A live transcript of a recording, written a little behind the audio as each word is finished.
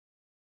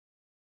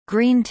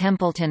Green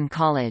Templeton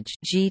College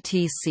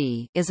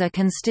 (GTC) is a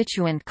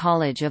constituent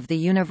college of the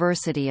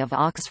University of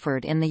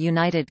Oxford in the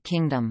United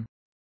Kingdom.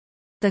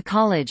 The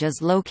college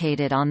is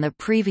located on the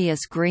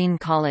previous Green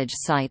College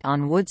site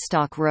on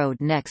Woodstock Road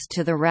next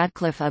to the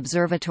Radcliffe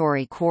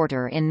Observatory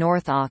quarter in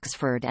North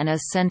Oxford and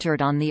is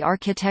centred on the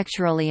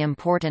architecturally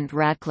important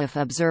Radcliffe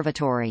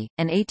Observatory,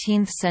 an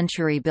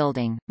 18th-century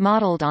building,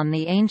 modelled on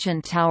the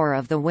ancient Tower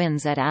of the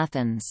Winds at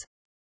Athens.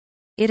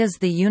 It is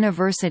the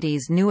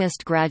university's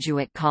newest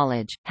graduate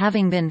college,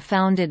 having been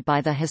founded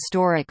by the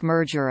historic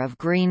merger of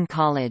Green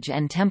College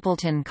and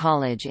Templeton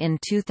College in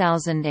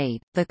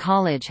 2008. The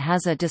college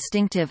has a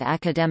distinctive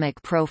academic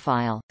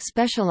profile,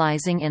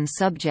 specializing in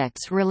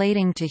subjects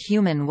relating to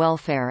human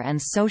welfare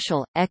and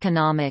social,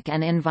 economic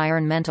and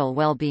environmental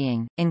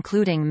well-being,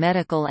 including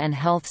medical and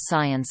health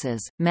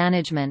sciences,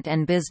 management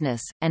and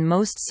business, and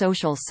most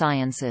social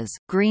sciences.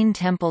 Green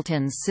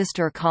Templeton's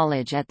sister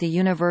college at the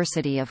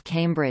University of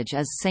Cambridge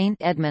is St.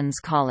 Edmund's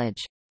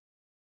College.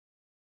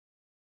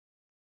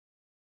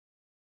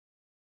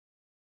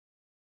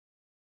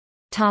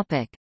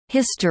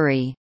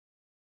 History.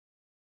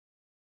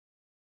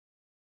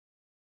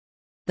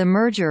 The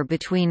merger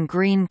between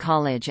Green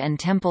College and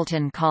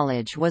Templeton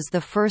College was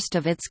the first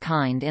of its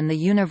kind in the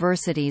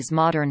university's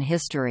modern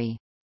history.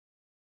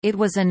 It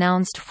was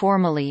announced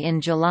formally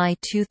in July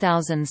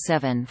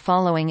 2007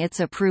 following its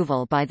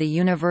approval by the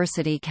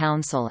University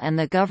Council and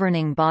the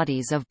governing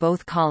bodies of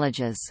both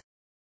colleges.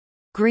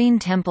 Green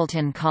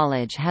Templeton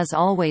College has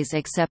always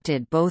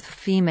accepted both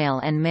female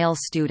and male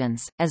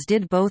students, as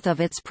did both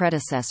of its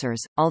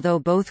predecessors. Although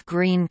both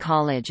Green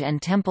College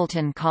and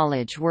Templeton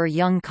College were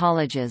young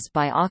colleges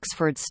by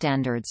Oxford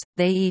standards,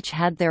 they each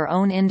had their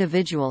own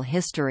individual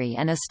history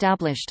and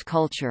established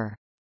culture.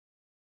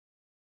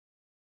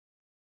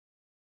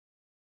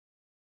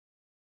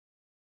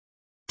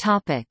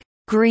 Topic: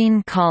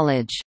 Green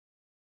College.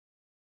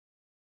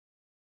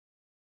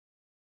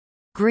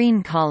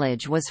 Green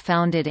College was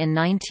founded in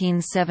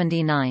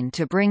 1979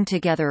 to bring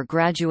together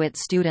graduate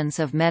students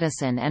of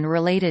medicine and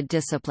related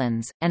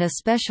disciplines, and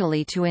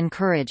especially to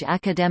encourage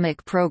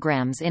academic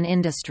programs in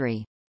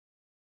industry.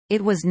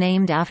 It was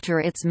named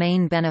after its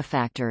main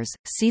benefactors,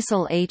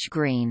 Cecil H.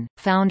 Green,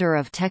 founder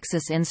of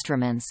Texas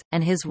Instruments,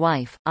 and his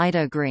wife,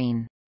 Ida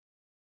Green.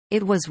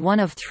 It was one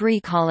of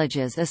 3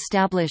 colleges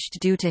established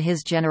due to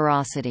his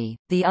generosity,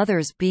 the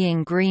others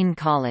being Green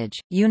College,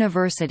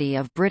 University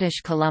of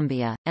British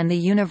Columbia, and the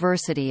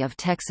University of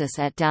Texas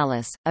at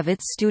Dallas. Of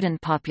its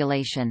student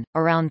population,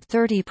 around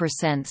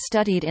 30%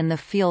 studied in the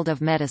field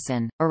of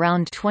medicine,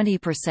 around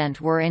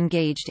 20% were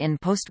engaged in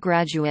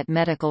postgraduate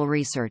medical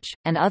research,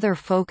 and other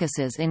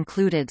focuses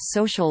included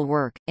social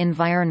work,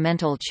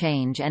 environmental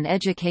change and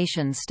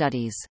education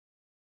studies.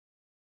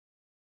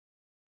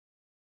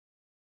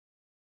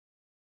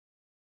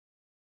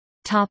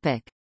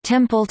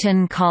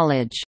 Templeton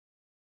College.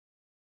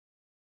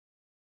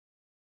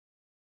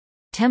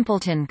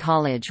 Templeton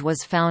College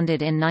was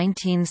founded in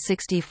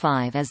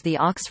 1965 as the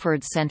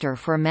Oxford Centre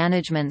for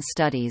Management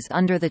Studies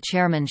under the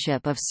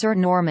chairmanship of Sir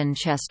Norman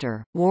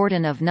Chester,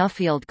 Warden of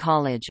Nuffield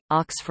College,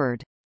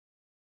 Oxford.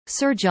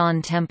 Sir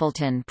John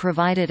Templeton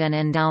provided an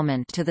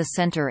endowment to the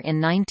centre in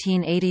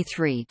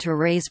 1983 to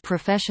raise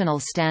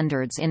professional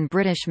standards in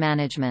British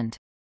management.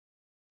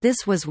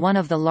 This was one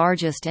of the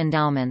largest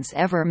endowments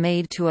ever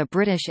made to a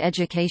British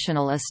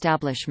educational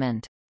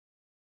establishment.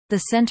 The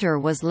centre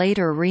was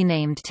later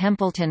renamed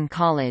Templeton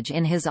College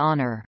in his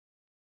honour.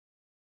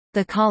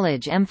 The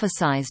college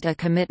emphasised a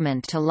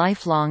commitment to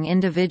lifelong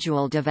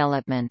individual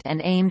development and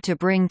aimed to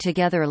bring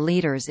together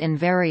leaders in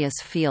various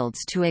fields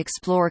to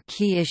explore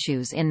key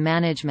issues in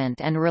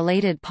management and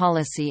related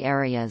policy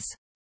areas.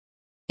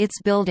 Its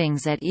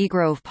buildings at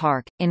Egrove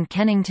Park, in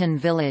Kennington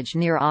Village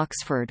near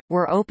Oxford,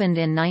 were opened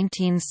in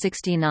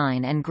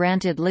 1969 and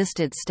granted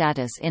listed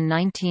status in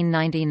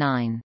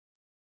 1999.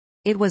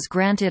 It was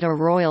granted a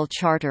royal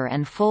charter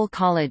and full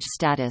college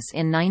status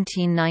in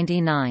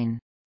 1999.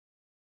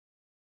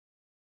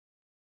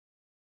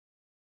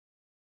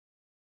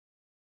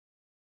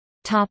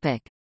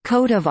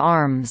 Coat of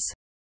arms.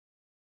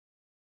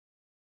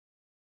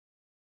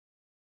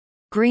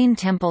 Green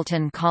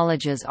Templeton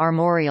College's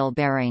armorial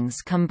bearings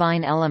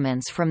combine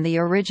elements from the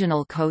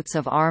original coats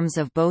of arms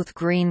of both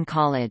Green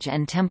College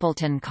and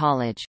Templeton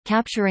College,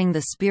 capturing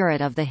the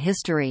spirit of the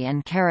history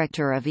and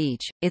character of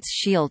each. Its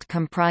shield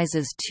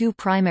comprises 2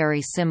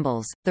 primary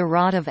symbols, the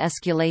rod of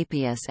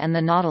Aesculapius and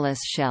the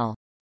nautilus shell.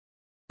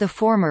 The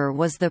former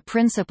was the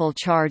principal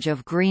charge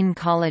of Green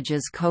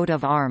College's coat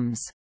of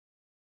arms.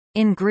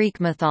 In Greek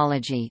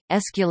mythology,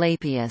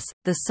 Aesculapius,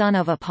 the son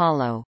of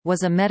Apollo,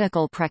 was a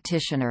medical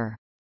practitioner.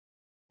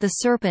 The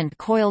serpent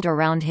coiled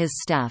around his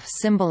staff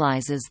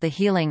symbolizes the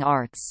healing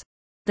arts.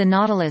 The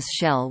nautilus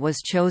shell was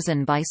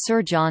chosen by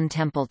Sir John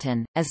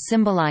Templeton, as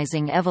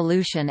symbolizing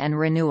evolution and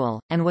renewal,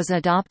 and was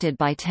adopted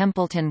by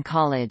Templeton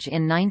College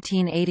in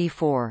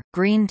 1984.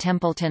 Green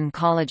Templeton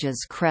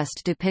College's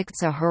crest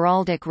depicts a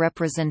heraldic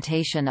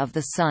representation of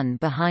the Sun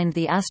behind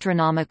the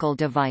astronomical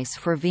device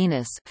for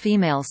Venus,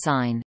 female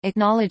sign,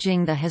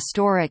 acknowledging the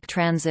historic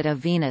transit of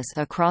Venus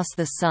across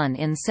the Sun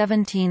in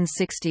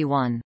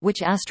 1761,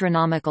 which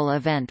astronomical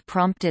event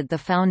prompted the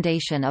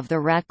foundation of the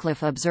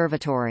Radcliffe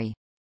Observatory.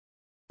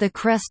 The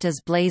crest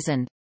is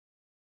blazoned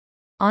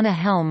on a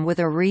helm with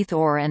a wreath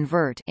or and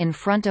vert in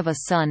front of a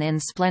sun in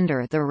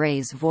splendor, the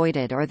rays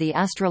voided, or the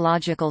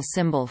astrological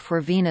symbol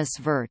for Venus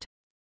vert.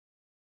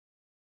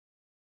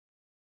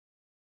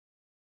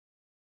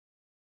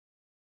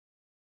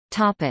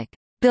 Topic: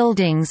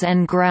 Buildings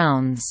and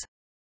grounds.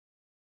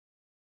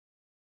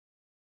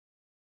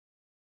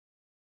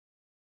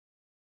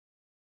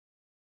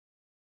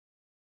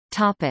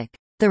 Topic: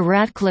 The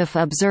Radcliffe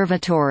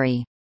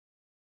Observatory.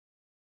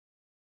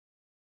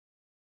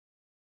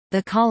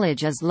 The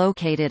college is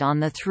located on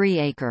the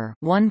 3-acre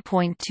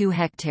 (1.2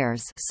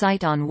 hectares)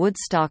 site on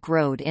Woodstock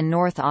Road in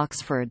North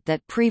Oxford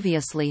that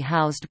previously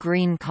housed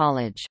Green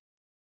College.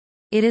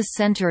 It is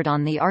centred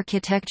on the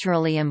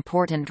architecturally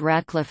important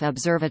Radcliffe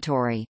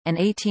Observatory, an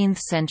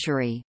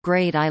 18th-century,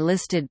 Grade I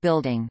listed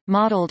building,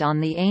 modelled on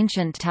the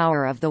ancient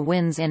Tower of the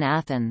Winds in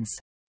Athens.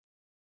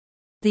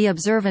 The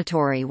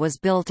observatory was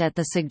built at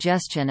the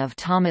suggestion of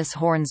Thomas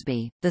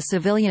Hornsby, the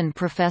civilian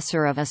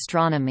professor of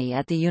astronomy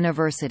at the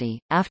university,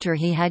 after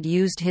he had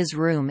used his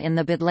room in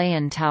the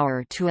Bodleian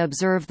Tower to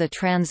observe the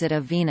transit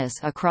of Venus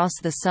across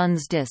the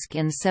Sun's disk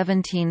in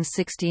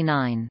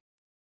 1769.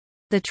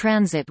 The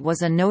transit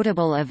was a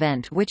notable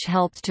event which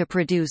helped to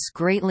produce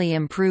greatly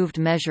improved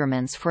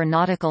measurements for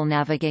nautical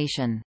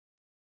navigation.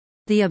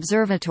 The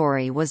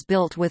observatory was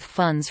built with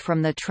funds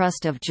from the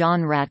trust of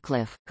John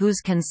Radcliffe, whose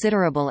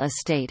considerable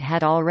estate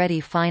had already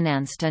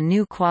financed a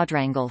new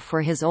quadrangle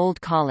for his old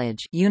college,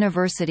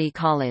 University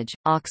College,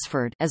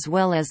 Oxford, as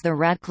well as the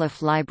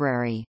Radcliffe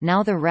Library,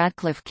 now the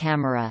Radcliffe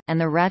Camera, and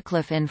the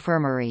Radcliffe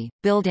Infirmary.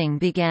 Building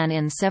began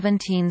in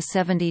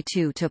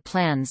 1772 to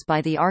plans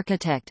by the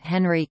architect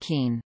Henry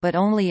Keene, but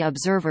only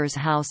Observer's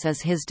House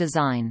is his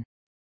design.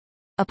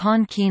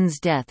 Upon Keene's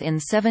death in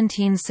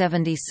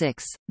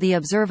 1776, the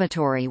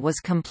observatory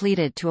was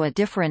completed to a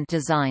different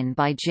design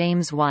by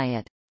James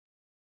Wyatt.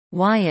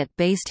 Wyatt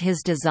based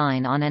his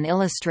design on an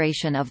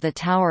illustration of the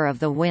Tower of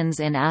the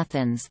Winds in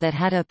Athens that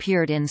had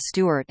appeared in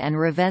Stewart and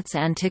Rivette's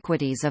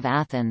Antiquities of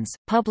Athens,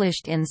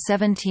 published in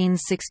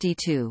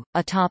 1762.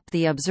 Atop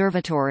the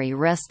observatory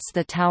rests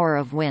the Tower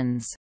of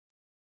Winds.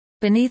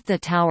 Beneath the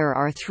tower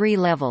are 3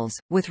 levels,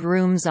 with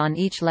rooms on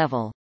each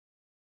level.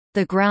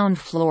 The ground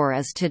floor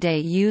is today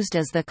used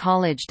as the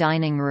college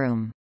dining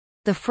room.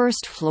 The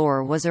first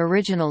floor was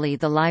originally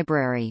the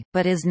library,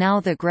 but is now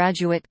the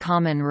graduate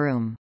common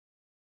room.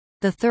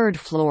 The third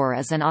floor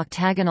is an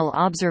octagonal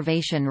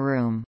observation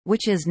room,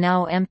 which is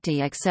now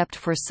empty except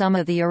for some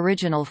of the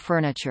original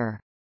furniture.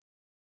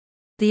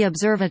 The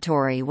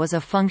observatory was a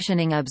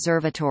functioning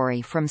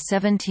observatory from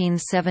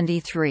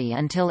 1773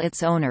 until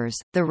its owners,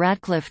 the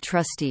Radcliffe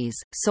Trustees,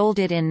 sold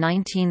it in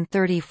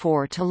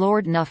 1934 to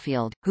Lord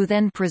Nuffield, who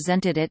then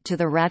presented it to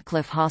the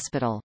Radcliffe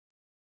Hospital.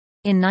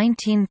 In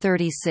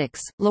 1936,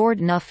 Lord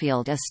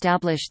Nuffield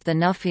established the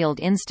Nuffield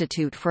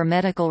Institute for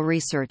Medical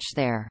Research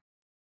there.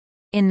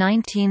 In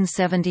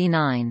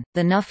 1979,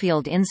 the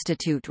Nuffield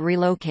Institute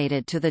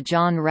relocated to the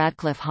John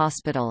Radcliffe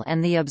Hospital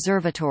and the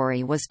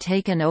observatory was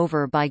taken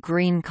over by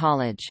Green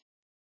College.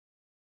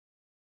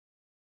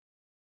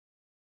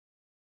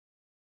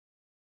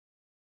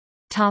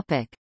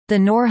 The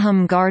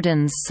Norham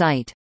Gardens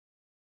site.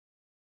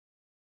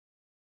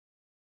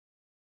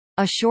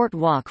 A short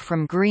walk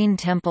from Green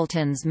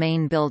Templeton's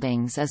main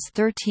buildings is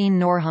 13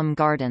 Norham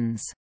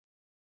Gardens.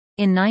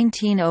 In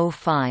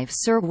 1905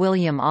 Sir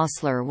William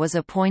Osler was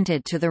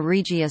appointed to the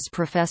Regius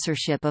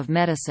Professorship of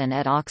Medicine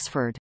at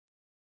Oxford.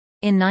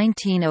 In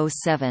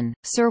 1907,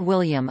 Sir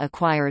William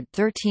acquired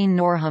 13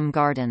 Norham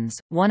Gardens,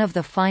 one of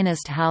the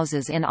finest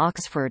houses in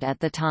Oxford at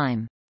the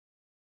time.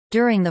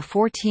 During the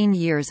 14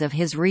 years of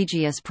his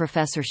Regius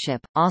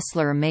Professorship,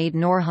 Osler made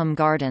Norham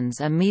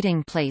Gardens a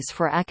meeting place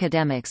for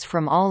academics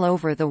from all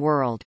over the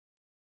world.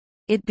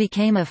 It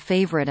became a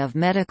favorite of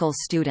medical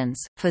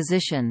students,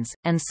 physicians,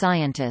 and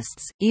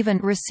scientists, even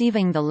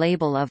receiving the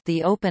label of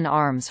the Open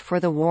Arms for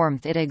the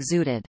warmth it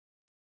exuded.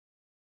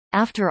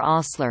 After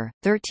Osler,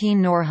 13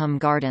 Norham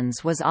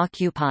Gardens was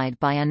occupied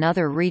by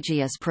another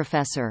Regius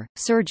professor,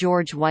 Sir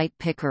George White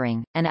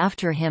Pickering, and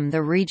after him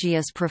the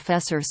Regius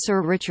professor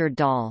Sir Richard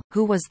Dall,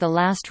 who was the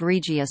last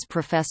Regius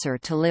professor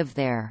to live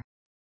there.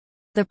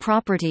 The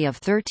property of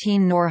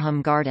 13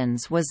 Norham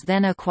Gardens was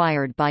then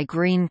acquired by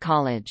Green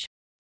College.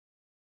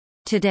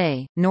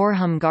 Today,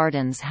 Norham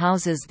Gardens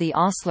houses the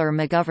Osler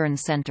McGovern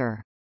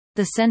Centre.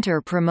 The centre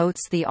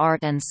promotes the art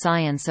and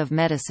science of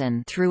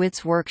medicine through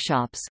its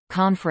workshops,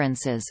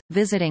 conferences,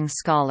 visiting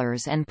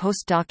scholars and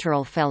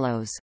postdoctoral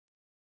fellows.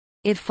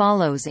 It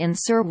follows in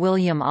Sir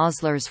William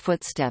Osler's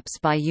footsteps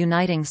by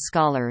uniting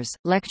scholars,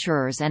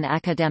 lecturers and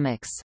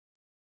academics.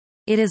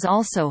 It is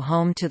also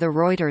home to the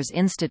Reuters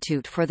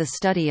Institute for the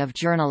Study of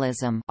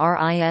Journalism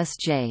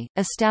 (RISJ),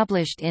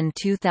 established in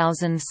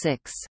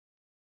 2006.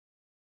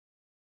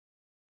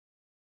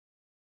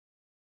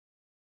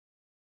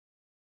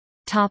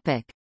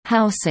 Topic: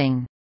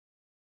 Housing.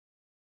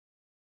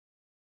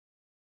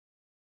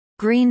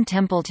 Green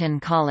Templeton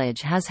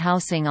College has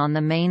housing on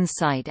the main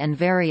site and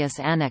various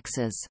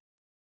annexes.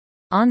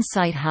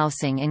 On-site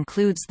housing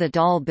includes the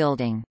Dahl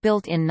Building,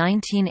 built in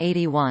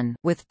 1981,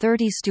 with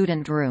 30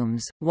 student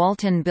rooms,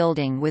 Walton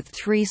Building with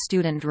 3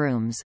 student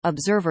rooms,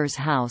 Observer's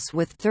House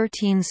with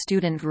 13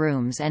 student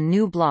rooms and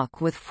New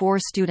Block with 4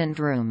 student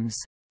rooms.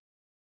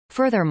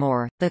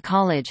 Furthermore, the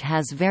college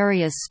has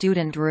various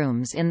student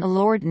rooms in the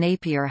Lord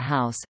Napier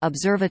House,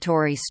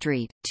 Observatory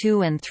Street,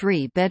 2 and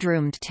 3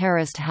 bedroomed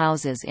terraced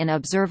houses in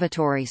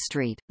Observatory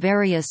Street,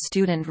 various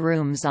student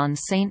rooms on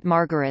St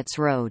Margaret's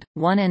Road,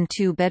 1 and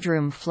 2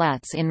 bedroom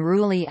flats in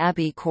Rewley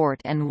Abbey Court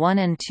and 1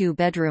 and 2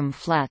 bedroom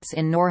flats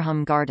in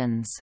Norham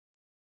Gardens.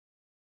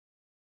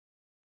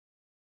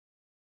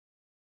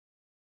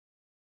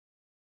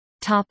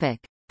 Topic: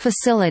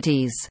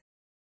 Facilities.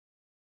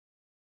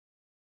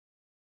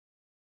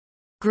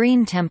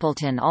 Green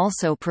Templeton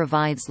also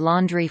provides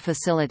laundry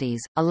facilities,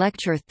 a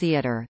lecture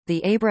theatre,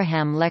 the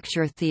Abraham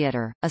Lecture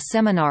Theatre, a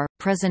seminar,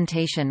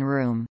 presentation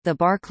room, the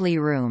Barclay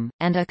Room,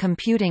 and a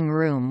computing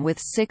room with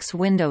 6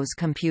 Windows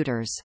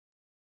computers.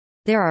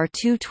 There are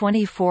 2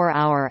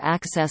 24-hour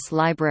access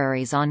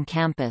libraries on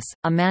campus,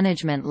 a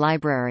management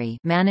library,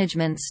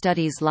 Management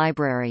Studies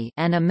Library,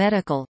 and a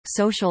medical,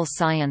 social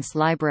science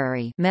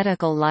library,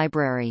 Medical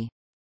Library.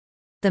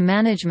 The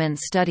Management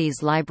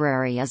Studies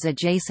Library is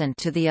adjacent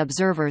to the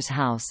Observer's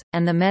House,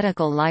 and the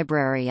Medical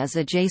Library is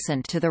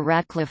adjacent to the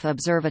Radcliffe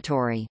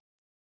Observatory.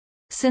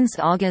 Since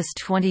August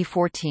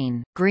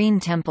 2014, Green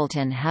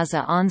Templeton has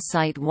a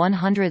on-site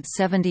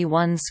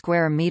 171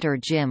 square meter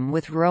gym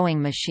with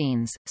rowing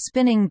machines,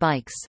 spinning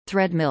bikes,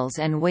 treadmills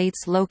and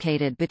weights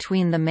located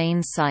between the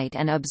main site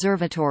and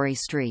Observatory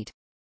Street.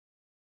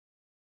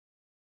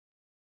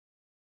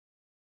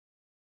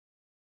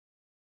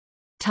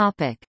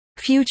 Topic: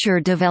 Future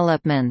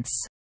developments.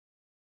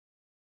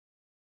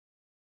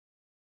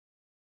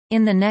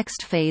 In the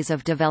next phase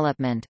of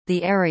development,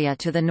 the area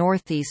to the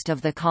northeast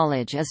of the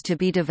college is to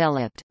be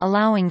developed,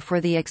 allowing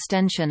for the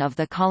extension of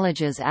the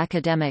college's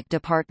academic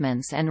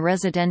departments and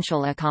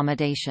residential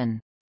accommodation.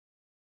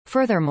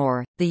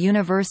 Furthermore, the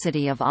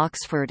University of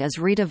Oxford is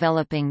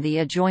redeveloping the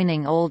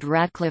adjoining old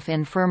Radcliffe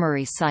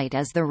Infirmary site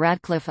as the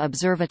Radcliffe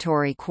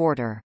Observatory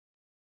Quarter.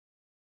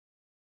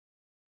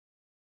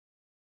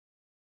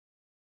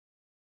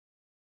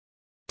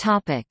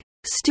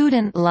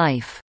 Student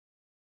life.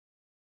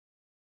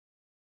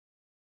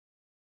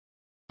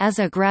 As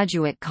a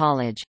graduate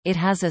college, it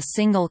has a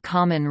single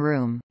common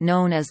room,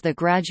 known as the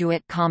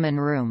Graduate Common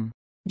Room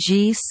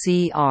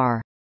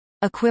 (GCR),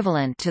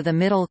 equivalent to the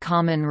Middle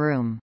Common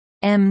Room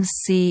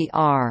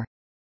 (MCR).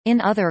 In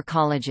other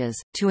colleges,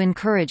 to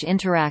encourage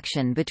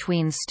interaction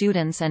between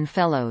students and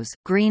fellows,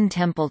 Green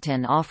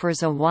Templeton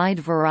offers a wide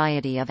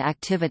variety of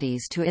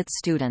activities to its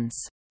students.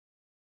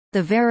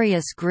 The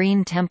various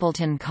Green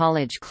Templeton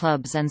College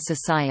clubs and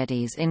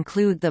societies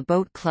include the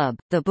Boat Club,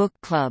 the Book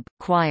Club,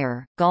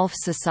 Choir, Golf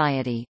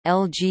Society,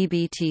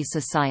 LGBT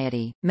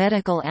Society,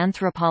 Medical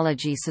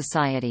Anthropology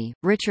Society,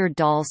 Richard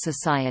Dahl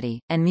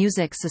Society, and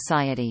Music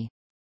Society.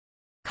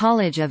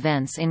 College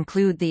events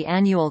include the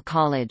annual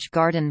College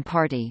Garden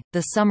Party,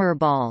 the Summer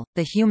Ball,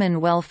 the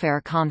Human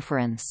Welfare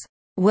Conference,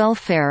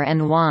 Welfare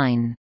and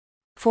Wine,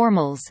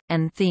 formals,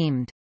 and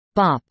themed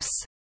bops,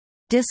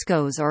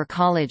 discos or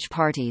college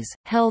parties,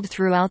 held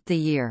throughout the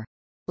year.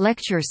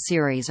 Lecture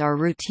series are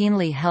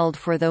routinely held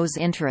for those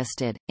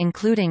interested,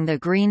 including the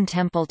Green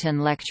Templeton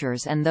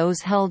Lectures and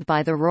those held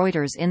by the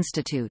Reuters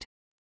Institute.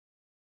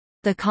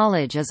 The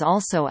college is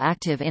also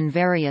active in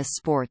various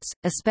sports,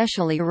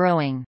 especially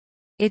rowing.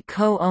 It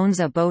co-owns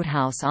a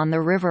boathouse on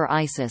the River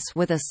Isis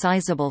with a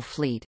sizable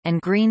fleet,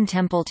 and Green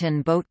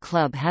Templeton Boat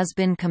Club has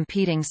been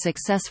competing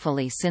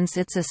successfully since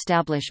its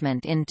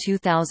establishment in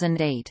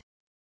 2008.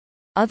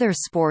 Other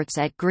sports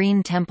at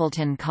Green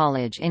Templeton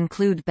College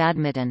include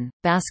badminton,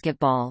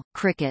 basketball,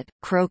 cricket,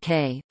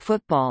 croquet,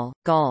 football,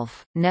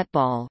 golf,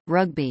 netball,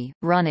 rugby,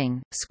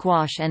 running,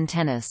 squash and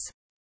tennis.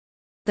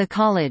 The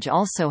college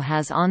also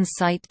has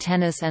on-site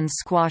tennis and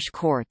squash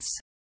courts.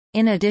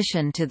 In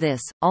addition to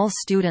this, all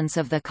students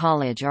of the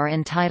college are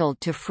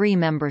entitled to free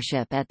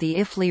membership at the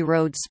Iffley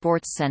Road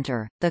Sports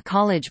Centre. The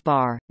college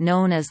bar,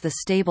 known as the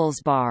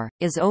Stables Bar,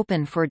 is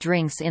open for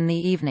drinks in the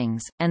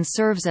evenings, and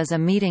serves as a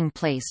meeting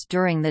place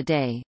during the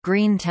day.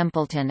 Green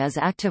Templeton is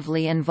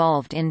actively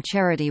involved in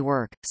charity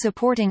work,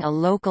 supporting a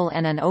local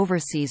and an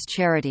overseas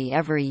charity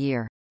every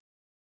year.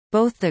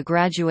 Both the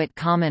Graduate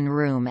Common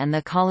Room and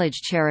the College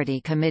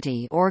Charity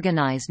Committee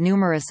organize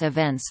numerous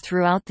events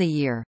throughout the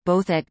year,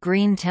 both at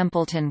Green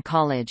Templeton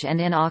College and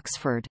in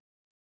Oxford.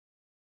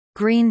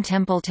 Green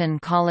Templeton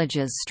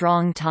College's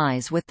strong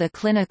ties with the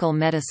clinical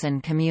medicine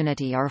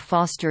community are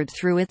fostered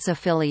through its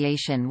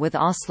affiliation with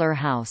Osler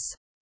House.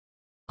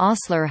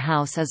 Osler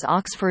House is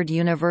Oxford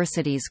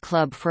University's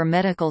club for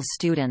medical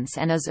students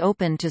and is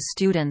open to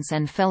students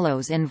and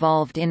fellows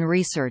involved in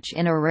research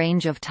in a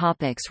range of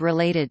topics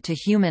related to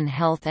human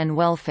health and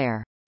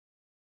welfare.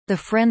 The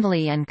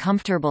friendly and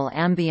comfortable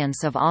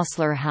ambience of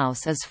Osler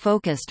House is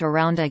focused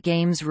around a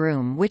games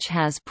room which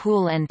has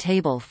pool and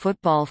table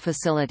football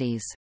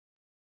facilities.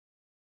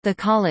 The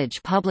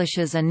college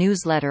publishes a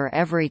newsletter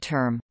every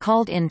term,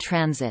 called In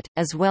Transit,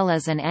 as well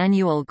as an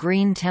annual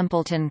Green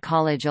Templeton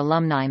College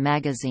alumni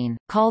magazine,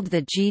 called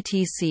the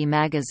GTC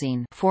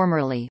Magazine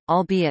formerly,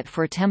 albeit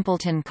for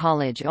Templeton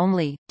College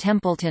only,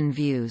 Templeton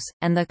Views,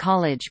 and the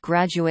college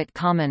Graduate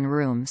Common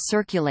Room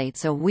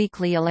circulates a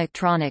weekly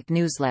electronic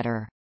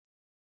newsletter.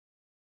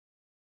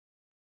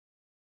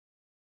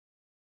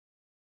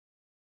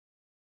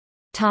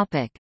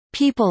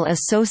 People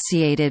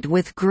associated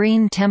with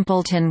Green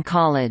Templeton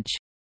College.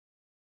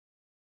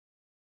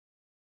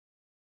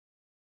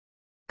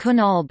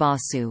 Kunal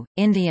Basu,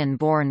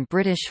 Indian-born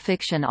British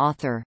fiction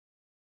author.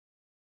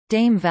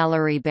 Dame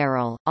Valerie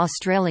Beryl,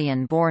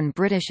 Australian-born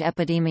British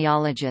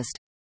epidemiologist.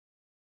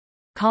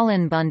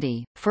 Colin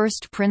Bundy,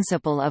 first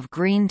principal of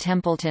Green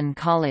Templeton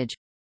College.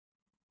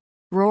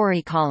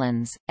 Rory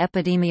Collins,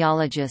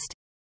 epidemiologist.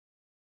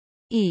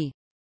 E.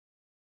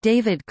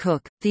 David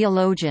Cook,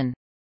 theologian.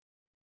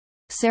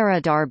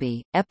 Sarah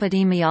Darby,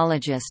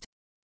 epidemiologist.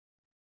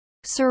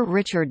 Sir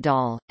Richard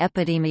Dahl,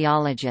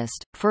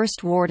 epidemiologist,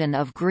 first warden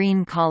of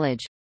Green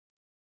College.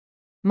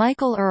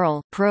 Michael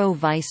Earle,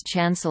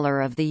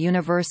 Pro-Vice-Chancellor of the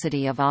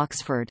University of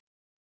Oxford.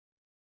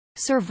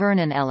 Sir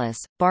Vernon Ellis,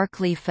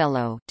 Barclay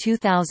Fellow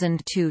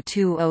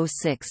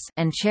 2002-2006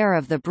 and Chair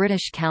of the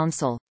British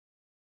Council.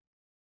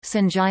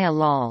 Sanjaya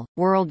Lal,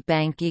 World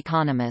Bank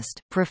economist,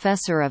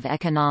 Professor of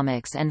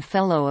Economics and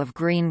Fellow of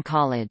Green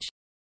College.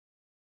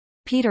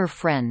 Peter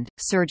Friend,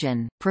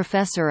 surgeon,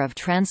 Professor of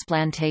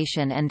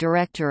Transplantation and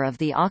Director of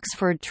the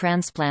Oxford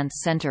Transplant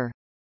Centre.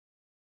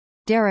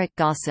 Derek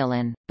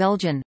Gosselin,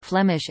 Belgian,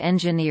 Flemish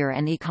engineer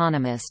and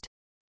economist.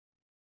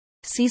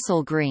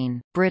 Cecil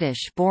Green,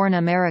 British-born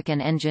American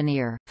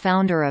engineer,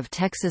 founder of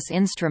Texas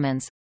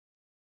Instruments.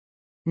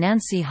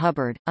 Nancy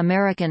Hubbard,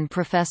 American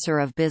Professor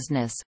of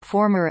Business,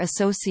 former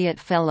Associate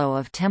Fellow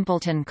of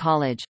Templeton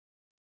College.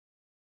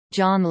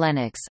 John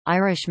Lennox,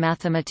 Irish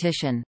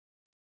mathematician.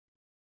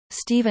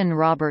 Stephen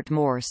Robert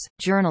Morse,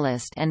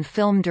 journalist and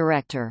film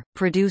director,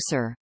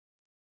 producer.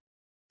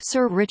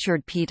 Sir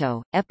Richard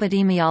Peto,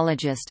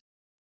 epidemiologist.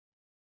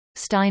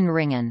 Stein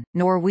Ringen,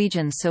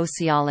 Norwegian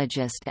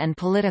sociologist and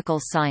political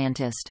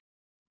scientist.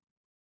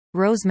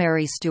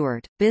 Rosemary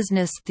Stewart,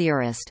 business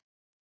theorist.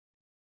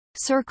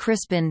 Sir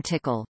Crispin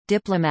Tickle,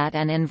 diplomat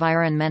and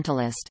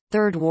environmentalist,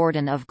 third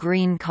warden of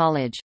Green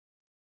College.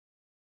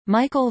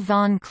 Michael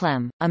von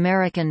Clem,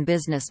 American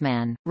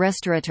businessman,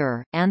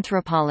 restaurateur,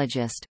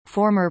 anthropologist,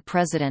 former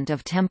president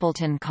of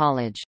Templeton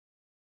College.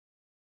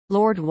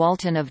 Lord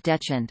Walton of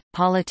Detchant,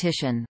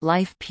 politician,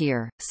 life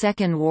peer,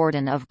 second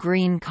warden of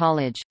Green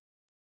College.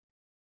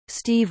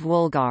 Steve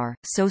Woolgar,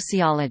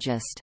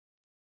 sociologist.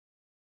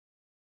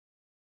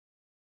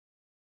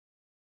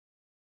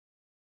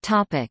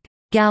 Topic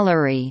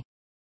Gallery.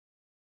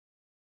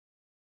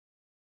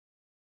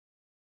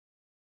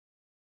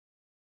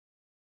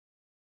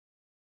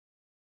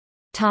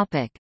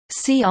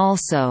 See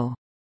also: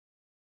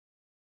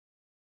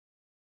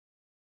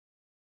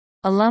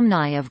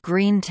 Alumni of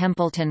Green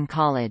Templeton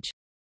College,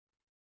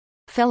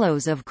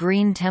 Fellows of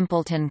Green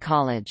Templeton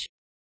College.